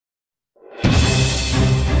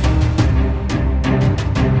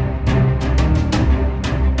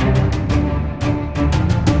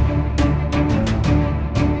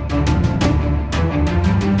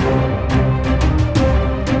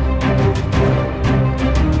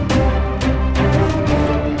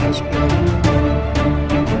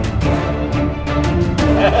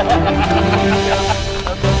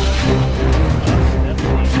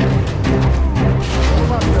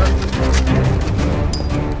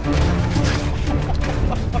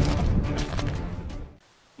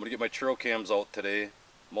my trail cams out today.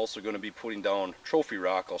 I'm also going to be putting down trophy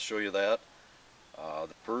rock. I'll show you that.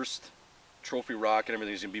 The first trophy rock and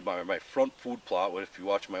everything is going to be my front food plot. If you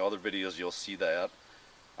watch my other videos, you'll see that.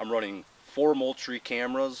 I'm running 4 Moultrie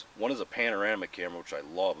cameras. One is a panoramic camera, which I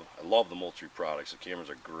love. I love the Moultrie products. The cameras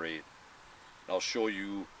are great. I'll show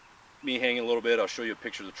you me hanging a little bit. I'll show you a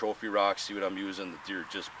picture of the trophy rock, see what I'm using. The deer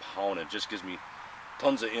just pounding. It just gives me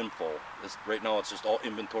tons of info. Right now it's just all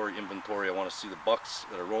inventory. I want to see the bucks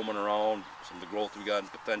that are roaming around, some of the growth we got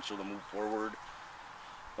and potential to move forward.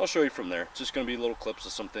 I'll show you from there. It's just going to be little clips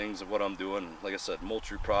of some things of what I'm doing. Like I said,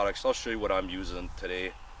 Moultrie products. I'll show you what I'm using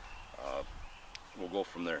today. We'll go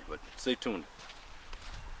from there, but stay tuned.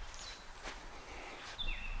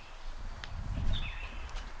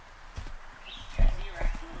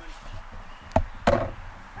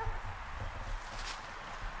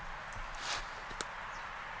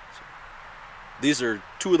 These are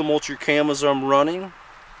 2 of the Moultrie cameras I'm running.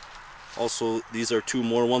 Also, these are 2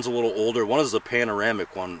 more. One's a little older. One is the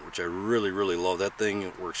panoramic one, which I really love. That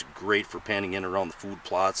thing works great for panning in around the food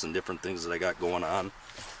plots and different things that I got going on.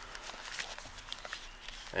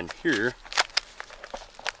 And here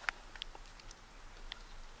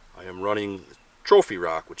I am running trophy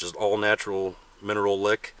rock, which is all natural mineral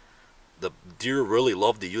lick. The deer really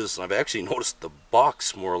love to use this, and I've actually noticed the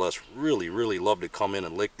bucks more or less really love to come in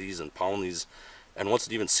and lick these and pound these, and once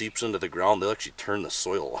it even seeps into the ground, they'll actually turn the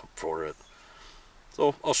soil up for it.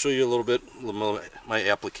 So I'll show you a little bit my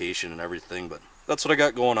application and everything, but that's what I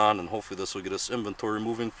got going on, and hopefully this will get us inventory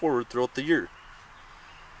moving forward throughout the year.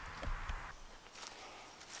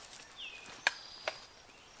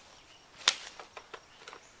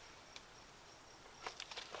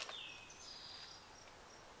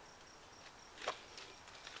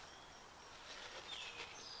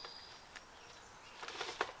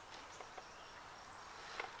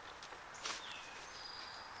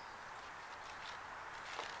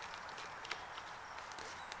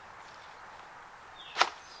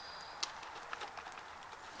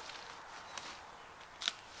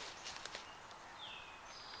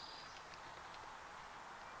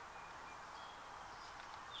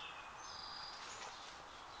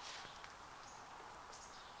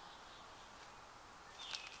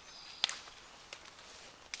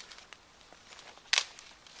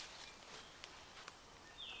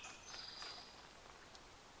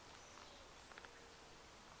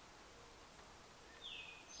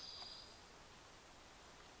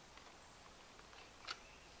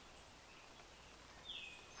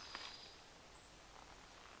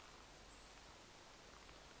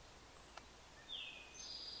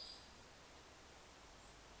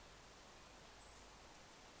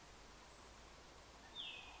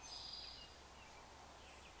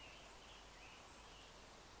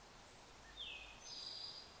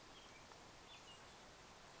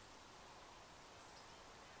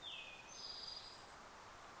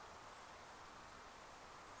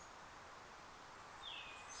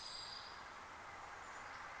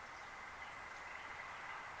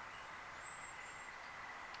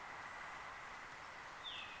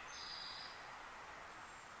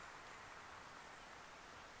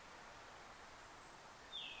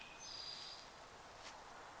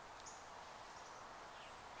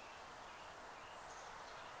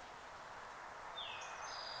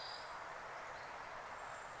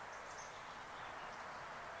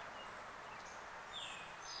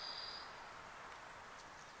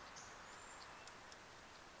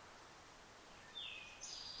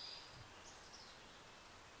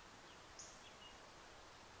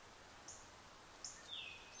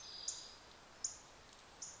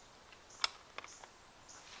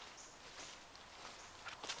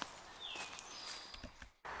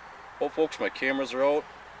 Well folks, my cameras are out.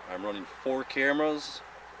 I'm running 4 cameras.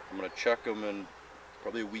 I'm going to check them in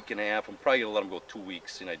probably a week and a half. I'm probably going to let them go 2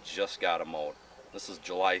 weeks, and I just got them out. This is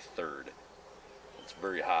July 3rd. It's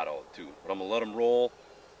very hot out too. But I'm going to let them roll,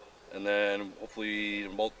 and then hopefully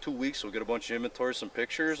in about 2 weeks we'll get a bunch of inventory, some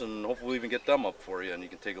pictures, and hopefully we'll even get them up for you, and you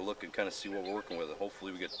can take a look and kind of see what we're working with.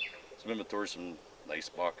 Hopefully we get some inventory, some nice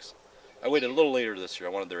bucks. I waited a little later this year.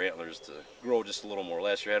 I wanted their antlers to grow just a little more.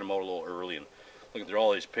 Last year I had them out a little early, and look, there are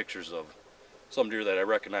all these pictures of some deer that I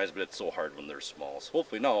recognize, but it's so hard when they're small. So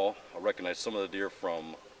hopefully now I'll recognize some of the deer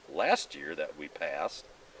from last year that we passed,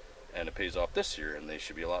 and it pays off this year, and they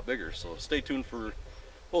should be a lot bigger. So stay tuned for a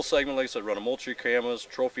little segment. Like I said, run a Moultrie cameras,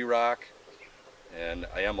 trophy rock, and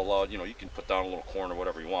I am allowed, you know, you can put down a little corn or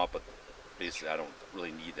whatever you want, but basically I don't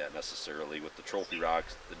really need that necessarily. With the trophy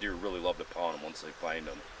rocks, the deer really love to pound them once they find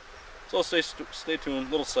them. So stay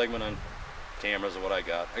tuned, little segment on cameras of what I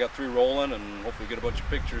got. I got 3 rolling, and hopefully get a bunch of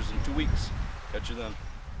pictures in 2 weeks. Catch you then.